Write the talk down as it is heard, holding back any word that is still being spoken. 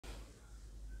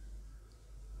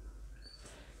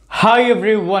Hi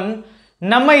everyone.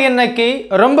 நம்ம இன்னைக்கு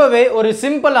ரொம்பவே ஒரு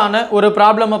சிம்பிளான ஒரு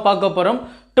ப்ராப்ளமை பார்க்க போறோம்.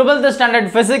 12th standard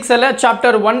physics ல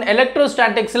chapter 1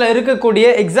 electrostatics ல இருக்கக்கூடிய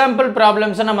example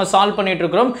problems நம்ம சால்வ் பண்ணிட்டு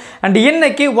இருக்கோம். and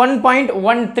இன்னைக்கு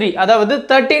 1.13 அதாவது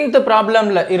 13th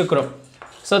problemல இருக்கிறோம்.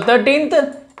 so 13th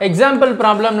example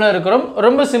problemல இருக்கிறோம்.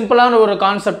 ரொம்ப சிம்பிளான ஒரு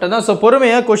கான்செப்ட் தான். so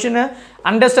பொறுமையா क्वेश्चனை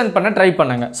அண்டர்ஸ்டாண்ட் பண்ண ட்ரை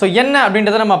பண்ணுங்க. so என்ன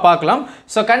அப்படின்றத நம்ம பார்க்கலாம்.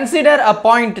 so consider a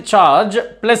point charge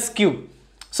plus q.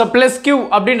 so plus q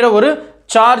அப்படின்ற ஒரு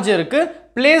charge இருக்கு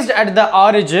placed at the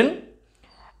origin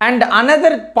and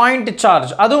another point charge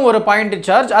அதுவும் ஒரு point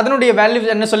charge அதனுடைய வேல்யூ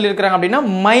என்ன சொல்லியிருக்காங்க அப்படின்னா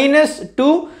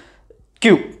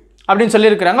 -2q அப்படின்னு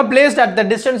சொல்லியிருக்காங்க placed at the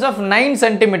distance of 9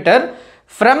 cm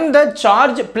from the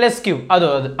charge plus q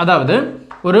அதாவது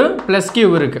ஒரு plus q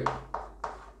இருக்கு.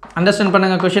 அண்டர்ஸ்டாண்ட்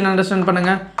பண்ணுங்க, क्वेश्चन அண்டர்ஸ்டாண்ட்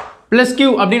பண்ணுங்க. plus q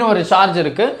அப்படின ஒரு சார்ஜ்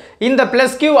இருக்கு. இந்த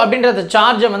plus q அப்படிங்கற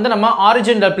சார்ஜை வந்து நம்ம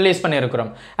ஆரிஜின்ல பிளேஸ்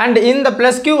பண்ணியிருக்கிறோம். and இந்த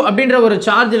plus q அப்படிங்கற ஒரு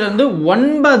சார்ஜ்ல இருந்து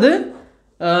 9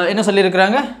 என்ன சொல்லி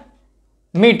இருக்காங்க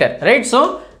மீட்டர், ரைட்? சோ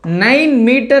 9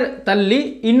 மீட்டர் தள்ளி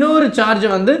இன்னொரு சார்ஜ்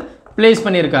வந்து பிளேஸ்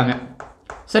பண்ணியிருக்காங்க.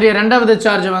 சரி, இரண்டாவது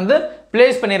சார்ஜ் வந்து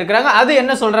பிளேஸ் பண்ணியிருக்காங்க. அது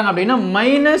என்ன சொல்றாங்க அப்படினா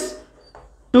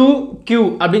 -2q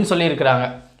அப்படினு சொல்லி இருக்காங்க.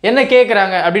 என்ன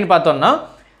கேக்குறாங்க அப்படினு பார்த்தோம்னா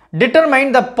determine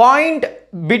the point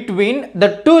between the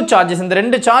two charges. இந்த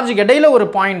ரெண்டு சார்ஜுக்கு இடையில ஒரு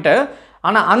பாயிண்ட்,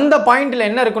 ஆனா அந்த பாயிண்ட்ல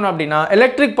என்ன இருக்கணும் அப்படினா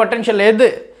எலக்ட்ரிக் பொட்டன்ஷியல் எது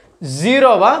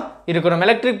ஜீரோவா இருக்கணும்.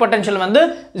 எலக்ட்ரிக் பொட்டன்ஷியல் வந்து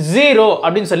 0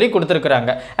 அப்படினு சொல்லி கொடுத்திருக்காங்க.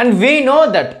 and we know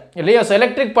that இல்லையா, சோ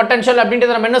எலக்ட்ரிக் பொட்டன்ஷியல்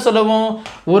அப்படின்றது நம்ம என்ன சொல்லுவோம்,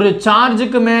 ஒரு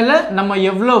சார்ஜுக்கு மேல நம்ம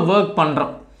எவ்வளவு வர்க்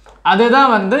பண்றோம்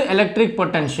அதுதான் வந்து electric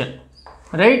potential,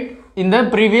 right? in the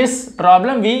previous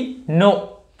problem we know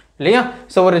இல்லையா.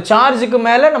 சோ ஒரு சார்ஜுக்கு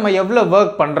மேல நம்ம எவ்வளவு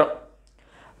வர்க் பண்றோம்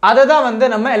அதை தான் வந்து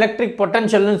நம்ம எலக்ட்ரிக்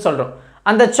பொட்டன்ஷியல்னு சொல்றோம்.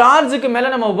 அந்த சார்ஜுக்கு மேல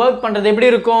நம்ம வர்க் பண்றது எப்படி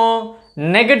இருக்கும்,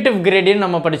 நெகட்டிவ் கிரேடியன்ட்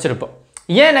நம்ம படிச்சிருப்போம்.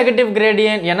 ஏன் நெகட்டிவ்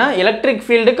கிரேடியன்ட்? ஏன்னா எலக்ட்ரிக்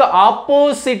ஃபீல்டுக்கு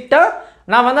ஆப்போசிட்டா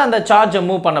நான் வந்து அந்த சார்ஜை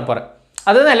மூவ் பண்ண போறேன்,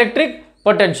 அதுதான் எலக்ட்ரிக்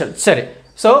பொட்டன்ஷியல். சரி,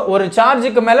 சோ ஒரு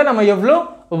சார்ஜுக்கு மேல நம்ம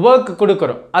எவ்வளவு வர்க்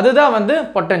கொடுக்கிறோம் அதுதான் வந்து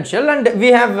potential. and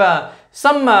we have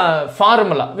some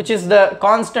formula which is the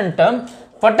constant term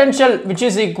potential which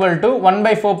is equal to 1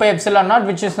 by 4 pi epsilon naught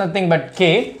which is nothing but k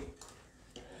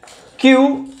q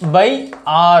by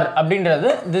r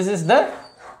அப்படின்றது this is the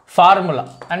formula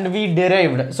and we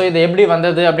derived. so இது எப்படி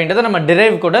வந்தது அப்படின்றத நம்ம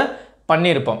derive கூட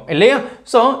பண்ணியிருப்போம் இல்லையா.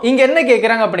 So இங்க என்ன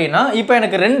கேக்குறாங்க அப்படினா இப்போ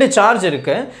எனக்கு ரெண்டு சார்ஜ்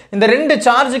இருக்கு. இந்த ரெண்டு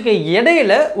சார்ஜுக்கு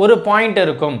இடையில ஒரு பாயிண்ட்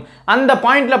இருக்கும். அந்த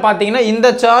பாயிண்ட்ல பாத்தீங்கன்னா இந்த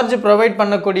சார்ஜ் ப்ரொவைட்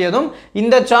பண்ணக்கூடியதும்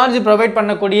இந்த சார்ஜ் ப்ரொவைட்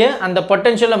பண்ணக்கூடிய அந்த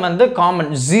பொட்டன்ஷியலும் வந்து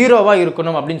காமன் ஜீரோவா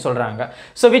இருக்கணும் அப்படினு சொல்றாங்க.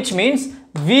 So which means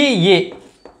VA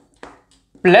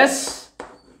plus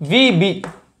VB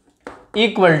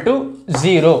equal to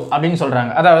 0 அப்படினு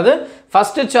சொல்றாங்க. அதாவது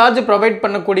ஃபர்ஸ்ட் சார்ஜ் ப்ரொவைட்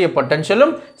பண்ணக்கூடிய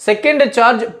பொட்டன்ஷியலும் செகண்ட்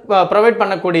சார்ஜ் ப்ரொவைட்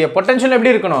பண்ணக்கூடிய பொட்டன்ஷியல்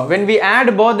எப்படி இருக்கணும், when we add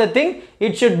both the thing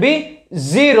it should be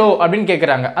 0 அப்படினு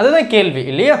கேக்குறாங்க. அதுதான் கேள்வி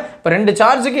இல்லையா. இப்போ ரெண்டு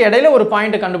சார்ஜுக்கு இடையில ஒரு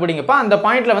பாயிண்ட் கண்டுபிடிங்கப்பா, அந்த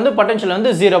பாயிண்ட்ல வந்து பொட்டன்ஷியல்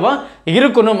வந்து 0வா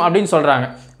இருக்கணும் அப்படினு சொல்றாங்க.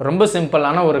 ரொம்ப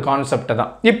சிம்பிளான ஒரு கான்செப்ட்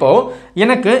தான். இப்போ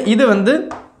எனக்கு இது வந்து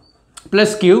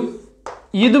 +q,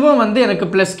 இதுவும் வந்து எனக்கு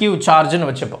 +q சார்ஜ்னு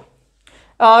வெச்சுப்போம்,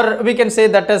 or we can say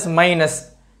that is minus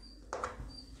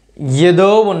ஏதோ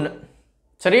ஒன்று,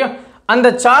 சரியா? அந்த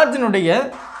சார்ஜினுடைய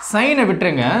சைனை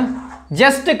விட்டுருங்க,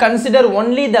 just consider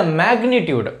only the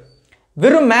magnitude.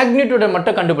 வெறும் மேக்னிடியூட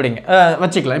மட்டும் கண்டுபிடிங்க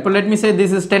வச்சுக்கலாம். இப்போ let me say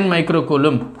this is 10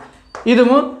 microcoulomb,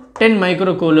 இதுவும் 10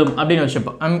 microcoulomb அப்படின்னு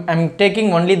வச்சுப்போம். I'm taking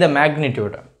only the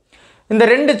magnitude. இந்த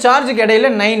ரெண்டு சார்ஜுக்கு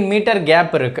இடையில 9 மீட்டர்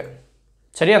கேப் இருக்கு,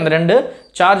 சரி? அந்த ரெண்டு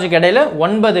சார்ஜுக்கு இடையில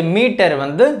 9 மீட்டர்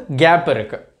வந்து கேப்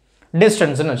இருக்கு,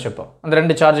 டிஸ்டன்ஸ்னு வச்சுப்போம் அந்த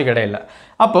ரெண்டு சார்ஜுக்கு இடையில.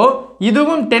 அப்போ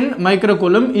இதுவும் 10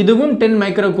 மைக்ரோகூலும் இதுவும் 10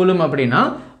 மைக்ரோகூலும் அப்படின்னா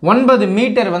 9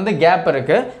 மீட்டர் வந்து கேப்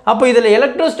இருக்கு. அப்போ இதுல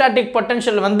எலக்ட்ரோஸ்டாட்டிக்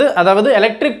பொட்டன்ஷியல் வந்து அதாவது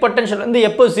எலக்ட்ரிக் பொட்டன்ஷியல் வந்து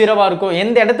எப்போ ஜீரோவா இருக்கும்,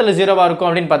 எந்த இடத்துல ஜீரோவா இருக்கும்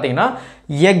அப்படின்னு பார்த்தீங்கன்னா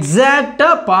எக்ஸாக்டா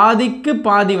பாதிக்கு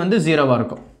பாதி வந்து ஜீரோவா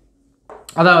இருக்கும்.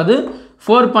 அதாவது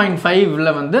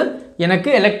 4.5ல வந்து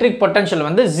எனக்கு எலக்ட்ரிக் பொட்டன்ஷியல்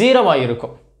வந்து ஜீரோவா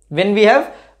இருக்கும் when we have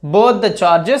both the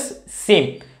charges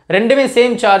same. ரெண்டுமே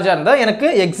சேம் சார்ஜா இருந்தா எனக்கு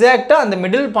எக்ஸாக்ட்டா அந்த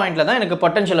மிடில் பாயிண்ட்ல தான் எனக்கு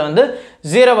பொட்டன்ஷியல் வந்து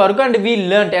ஜீரோவா இருக்கும். and we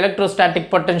learned electrostatic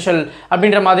potential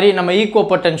அப்படின்ற மாதிரி நம்ம ஈக்குவோ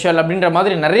பொட்டன்ஷியல் அப்படின்ற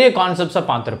மாதிரி நிறைய கான்செப்ட்ஸை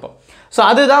பார்த்திருப்போம். ஸோ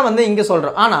அதுதான் வந்து இங்க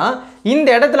சொல்றோம். ஆனா இந்த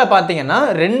இடத்துல பாத்தீங்கன்னா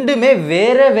ரெண்டுமே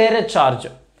வேற வேற சார்ஜ்.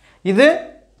 இது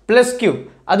 +q,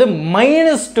 அது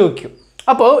 -2q.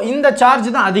 அப்போ இந்த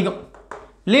சார்ஜ் தான் அதிகம்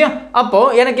இல்லையா. அப்போ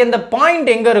எனக்கு இந்த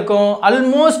பாயிண்ட் எங்க இருக்கும்,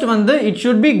 ஆல்மோஸ்ட் வந்து it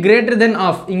should be greater than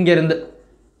of இங்க இருந்து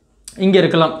இங்க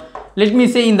இருக்கலாம். let me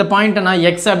say இந்த பாயிண்ட்டை நான்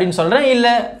x அப்படின்னு சொல்றேன், இல்ல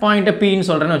பாயிண்ட்டை p ன்னு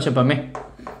சொல்றேன்னு வச்சுப்போமே,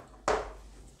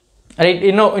 ரைட்?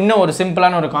 இன்னும் ஒரு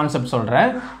சிம்பிளான ஒரு கான்செப்ட் சொல்றேன்.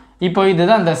 இப்போ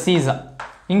இதுதான் அந்த சீசா,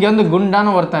 இங்க வந்து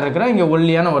குண்டான ஒருத்தர் இருக்கிறார், இங்க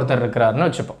ஒல்லியான ஒருத்தர் இருக்கிறார்னு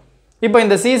வெச்சுப்போம். இப்போ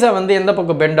இந்த சீசா வந்து எந்த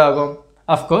பக்கம் பெண்ட் ஆகும்?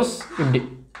 அஃப்கோர்ஸ் இப்படி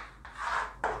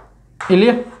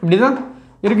இல்லையா? இப்படி தான்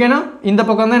இருக்கேன்னா இந்த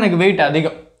பக்கம் தான் எனக்கு வெயிட்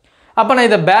அதிகம். அப்போ நான்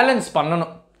இதை பேலன்ஸ்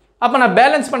பண்ணணும். அப்போ நான்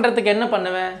பேலன்ஸ் பண்ணுறதுக்கு என்ன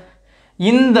பண்ணுவேன்?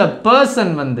 இந்த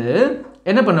பர்சன் வந்து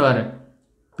என்ன பண்ணுவார்?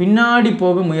 பின்னாடி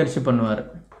போக முயற்சி பண்ணுவார்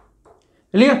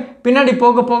இல்லையா? பின்னாடி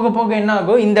போக போக போக என்ன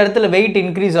ஆகும்? இந்த இடத்துல வெயிட்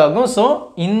இன்க்ரீஸ் ஆகும். ஸோ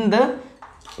இந்த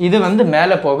இது வந்து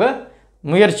மேலே போக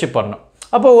முயற்சி பண்ணும்.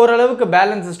 அப்போ ஓரளவுக்கு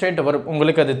பேலன்ஸ் ஸ்டேட் வரும்.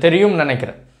 உங்களுக்கு அது தெரியும்னு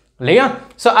நினைக்கிறேன் இல்லையா?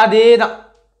 ஸோ அதே தான்.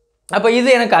 அப்போ இது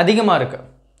எனக்கு அதிகமாக இருக்குது.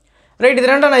 ரைட், இது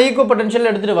ரெண்டாக நான் ஈக்குவல் பொட்டன்ஷியல்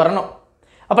எடுத்துகிட்டு வரணும்.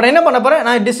 அப்போ நான் என்ன பண்ண போகிறேன்?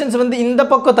 நான் டிஸ்டன்ஸ் வந்து இந்த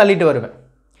பக்கம் தள்ளிட்டு வருவேன்.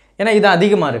 ஏன்னா இது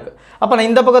அதிகமாக இருக்குது. அப்போ நான்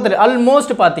இந்த பக்கம் தள்ளி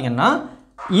ஆல்மோஸ்ட் பார்த்தீங்கன்னா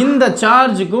இந்த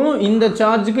சார்ஜுக்கும் இந்த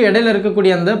சார்ஜுக்கும் இடையில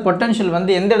இருக்கக்கூடிய அந்த பொட்டன்ஷியல்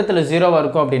வந்து எந்த இடத்துல ஜீரோவாக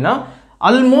இருக்கும் அப்படின்னா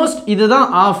ஆல்மோஸ்ட் இதுதான்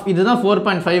ஆஃப், இதுதான்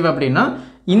 4.5 அப்படின்னா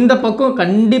இந்த பக்கம்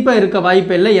கண்டிப்பாக இருக்க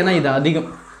வாய்ப்பே இல்லை. ஏன்னா இது அதிகம்.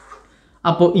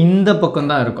 அப்போது இந்த பக்கம்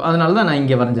தான் இருக்கும். அதனால தான் நான்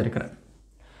இங்கே வரைஞ்சிருக்கிறேன்.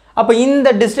 அப்போ இந்த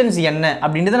டிஸ்டன்ஸ் என்ன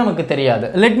அப்படின்றது நமக்கு தெரியாது.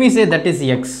 Let me say that is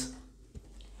X.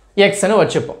 எக்ஸ்ன்னு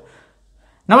வச்சுப்போம்.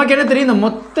 நமக்கு என்ன தெரியும்? இந்த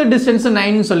மொத்த டிஸ்டன்ஸ்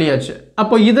 9 சொல்லியாச்சு.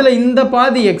 அப்போ இதில் இந்த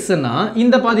பாதி எக்ஸ்னா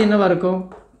இந்த பாதி என்னவா இருக்கும்?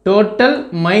 டோட்டல்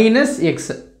மைனஸ்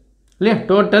எக்ஸ் இல்லையா?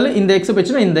 டோட்டல் இந்த எக்ஸ்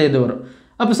போச்சுன்னா இந்த இது வரும்.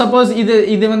 அப்போ சப்போஸ்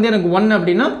இது வந்து எனக்கு 1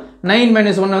 அப்படின்னா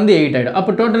 9 - 1 வந்து 8 ஆகிடும்.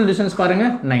 அப்போ டோட்டல் டிஸ்டன்ஸ்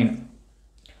பாருங்கள் 9.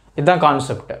 இதுதான்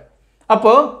கான்செப்ட்.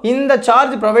 அப்போது இந்த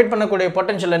சார்ஜ் ப்ரொவைட் பண்ணக்கூடிய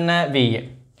பொட்டன்ஷியல் என்ன? VA.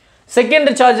 செகண்ட்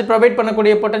சார்ஜ் ப்ரொவைட்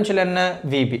பண்ணக்கூடிய பொட்டன்ஷியல் என்ன?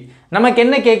 VB. நமக்கு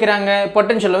என்ன கேட்குறாங்க?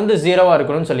 பொட்டன்ஷியல் வந்து ஜீரோவாக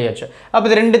இருக்கணும்னு சொல்லியாச்சு. அப்போ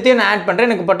இது ரெண்டுத்தையும் நான் ஆட் பண்ணுறேன்.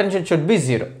 எனக்கு பொட்டன்ஷியல் ஷுட் பி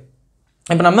 0.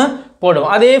 இப்போ நம்ம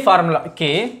போடுவோம் அதே ஃபார்முலா K.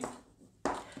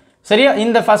 சரியா?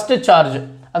 இந்த ஃபஸ்ட்டு சார்ஜ்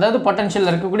அதாவது பொட்டன்ஷியல்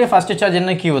இருக்கக்கூடிய ஃபஸ்ட்டு சார்ஜ்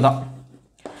என்ன? Q தான்.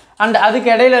 அண்ட் அதுக்கு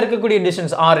இடையில இருக்கக்கூடிய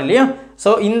டிஸ்டன்ஸ் R இல்லையா? ஸோ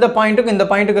இந்த பாயிண்ட்டுக்கும் இந்த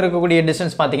பாயிண்ட்டுக்கு இருக்கக்கூடிய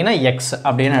டிஸ்டன்ஸ் பார்த்தீங்கன்னா X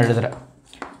அப்படின்னு எழுதுகிறேன்.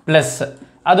 ப்ளஸ்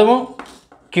அதுவும்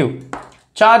Q.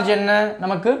 சார்ஜ் என்ன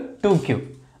நமக்கு? 2Q.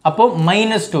 அப்போது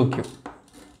 -2Q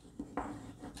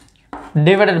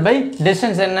டிவைடட் பை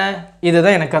டிஸ்டன்ஸ் என்ன?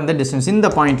 இதுதான் எனக்கு அந்த டிஸ்டன்ஸ் இந்த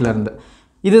பாயிண்ட்லேருந்து.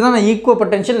 இதுதான் நான் ஈக்குவல்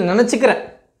பொட்டன்ஷியல் நினச்சிக்கிறேன்.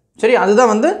 சரி,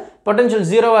 அதுதான் வந்து பொட்டன்ஷியல்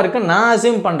ஜீரோவாக இருக்குது நான்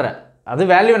அசியூம் பண்ணுறேன். அது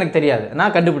வேல்யூ எனக்கு தெரியாது,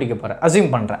 நான் கண்டுபிடிக்க போகிறேன்,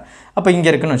 அசியூம் பண்ணுறேன். அப்போ இங்கே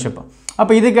இருக்குன்னு வச்சுப்போம்.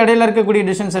 அப்போ இதுக்கு இடையில் இருக்கக்கூடிய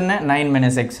டிஸ்டன்ஸ் என்ன?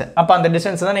 9 - X. அப்போ அந்த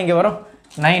டிஸ்டன்ஸ் தான் இங்கே வரும்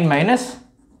 9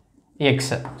 - X,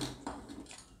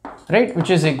 right,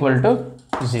 which is equal to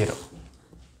 0.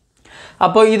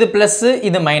 அப்போ இது ப்ளஸ்ஸு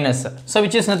இது minus. So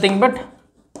which is nothing but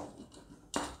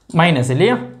minus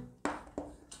இல்லையா?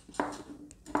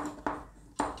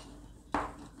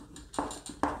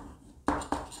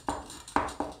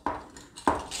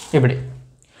 இப்படி.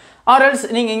 ஆர்எல்ஸ்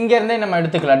நீங்கள் இங்கேருந்தே நம்ம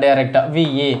எடுத்துக்கலாம் டைரெக்டாக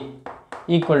VA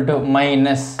ஈக்குவல் டு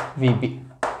 -VB.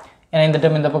 ஏன்னா இந்த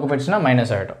டைம் இந்த பக்கம் போயிடுச்சுன்னா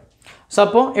மைனஸ் ஆகிடும். ஸோ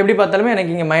அப்போது எப்படி பார்த்தாலுமே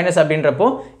எனக்கு இங்கே மைனஸ் அப்படின்றப்போ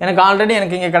எனக்கு ஆல்ரெடி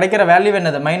எனக்கு இங்கே கிடைக்கிற வேல்யூ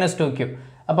என்னது? -2Q.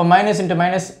 அப்போ மைனஸ் இன்ட்டு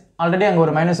மைனஸ் ஆல்ரெடி அங்கே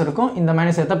ஒரு மைனஸ் இருக்கும். இந்த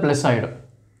மைனஸ் எடுத்தால் ப்ளஸ் ஆகிடும்.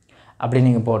 அப்படி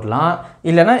நீங்கள் போடலாம்.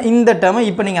 இல்லைனா இந்த டேர்மை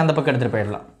இப்போ நீங்கள் அந்த பக்கம் எடுத்துகிட்டு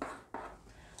போயிடலாம்.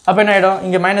 அப்போ என்ன ஆகிடும்?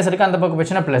 இங்கே மைனஸ் இருக்குது, அந்த பக்கம்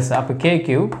போச்சுன்னா ப்ளஸ். அப்போ KQ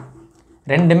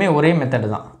ரெண்டுமே ஒரே மெத்தடு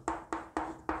தான்.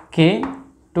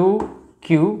 K2Q.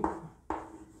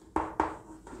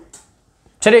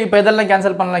 சரி, இப்போ இதெல்லாம்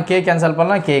கேன்சல் பண்ணலாம். K கேன்சல்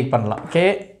பண்ணலாம், K பண்ணலாம். K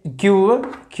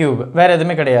கியூப் வேறு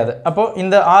எதுவுமே கிடையாது. அப்போது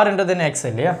இந்த Rன்றது என்ன? X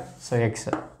இல்லையா? So X.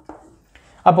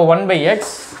 அப்போ 1/x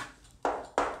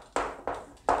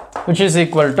which is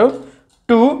equal to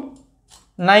 2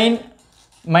 9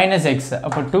 - X.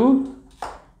 அப்போ 2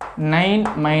 9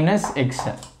 - X.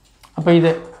 அப்போ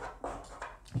இது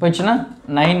போயிடுச்சுன்னா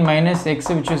 9 - X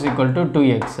which is equal to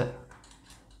 2x.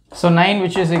 So 9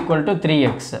 which is equal to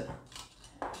 3x.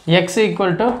 X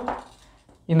equal to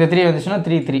இந்த 3 வந்துச்சுன்னா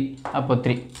 3 அப்போ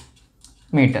 3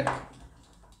 மீட்டர்.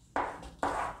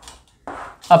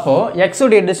 அப்போது X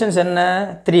உடைய டிஸ்டன்ஸ் என்ன?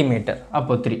 3 மீட்டர்.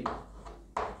 அப்போ 3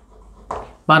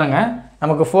 பாருங்கள்,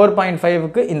 நமக்கு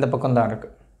 4.5க்கு இந்த பக்கம் தான்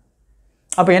இருக்குது.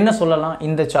 அப்போ என்ன சொல்லலாம்?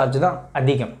 இந்த சார்ஜ் தான்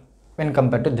அதிகம் when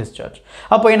compared to this charge.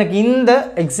 அப்போ எனக்கு இந்த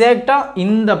எக்ஸாக்டாக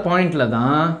இந்த பாயிண்டில்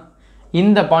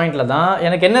தான்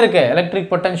எனக்கு என்ன இருக்குது? எலக்ட்ரிக்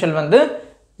பொட்டன்ஷியல் வந்து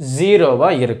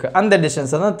ஜீரோவாக இருக்குது. அந்த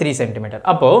டிஸ்டன்ஸ் தான் 3 சென்டிமீட்டர்.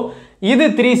 அப்போது இது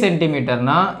 3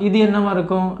 சென்டிமீட்டர்னா இது என்னவாக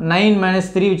இருக்கும்? 9 -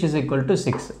 3 which is equal to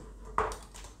 6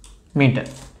 metre.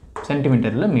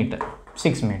 சென்டிமீட்டரில் metre,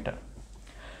 6 metre.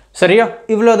 சரியா?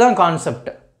 இவ்வளோ தான் கான்செப்ட்.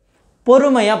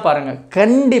 பொறுமையாக பாருங்கள்,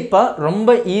 கண்டிப்பாக ரொம்ப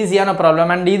ஈஸியான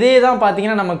ப்ராப்ளம். அண்ட் இதே தான்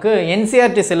பார்த்தீங்கன்னா நமக்கு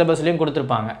NCERT சிலபஸ்லையும்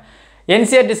கொடுத்துருப்பாங்க.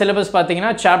 NCERT சிலபஸ்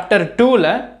பார்த்தீங்கன்னா சாப்டர் 2ல்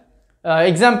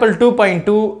எக்ஸாம்பிள்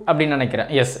 2.2 அப்படின்னு நினைக்கிறேன்.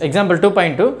 S, example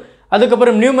 2.2.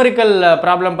 அதுக்கப்புறம் நியூமரிக்கல்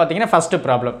ப்ராப்ளம் பார்த்தீங்கன்னா ஃபஸ்ட்டு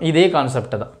ப்ராப்ளம் இதே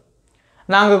கான்செப்ட் தான்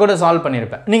நாங்கள் கூட சால்வ்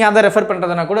பண்ணியிருப்பேன். நீங்கள் அதை ரெஃபர்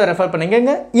பண்ணுறதுனா கூட ரெஃபர்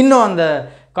பண்ணிக்கங்க, இன்னும் அந்த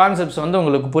கான்செப்ட்ஸ் வந்து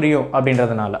உங்களுக்கு புரியும்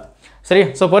அப்படின்றதுனால. சரி,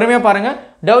 ஸோ பொறுமையாக பாருங்கள்.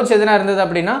 டவுட்ஸ் எதுனா இருந்தது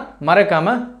அப்படின்னா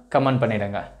மறக்காமல் கமெண்ட்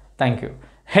பண்ணிவிடுங்க. Thank you.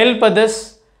 help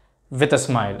others with a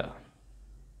smile.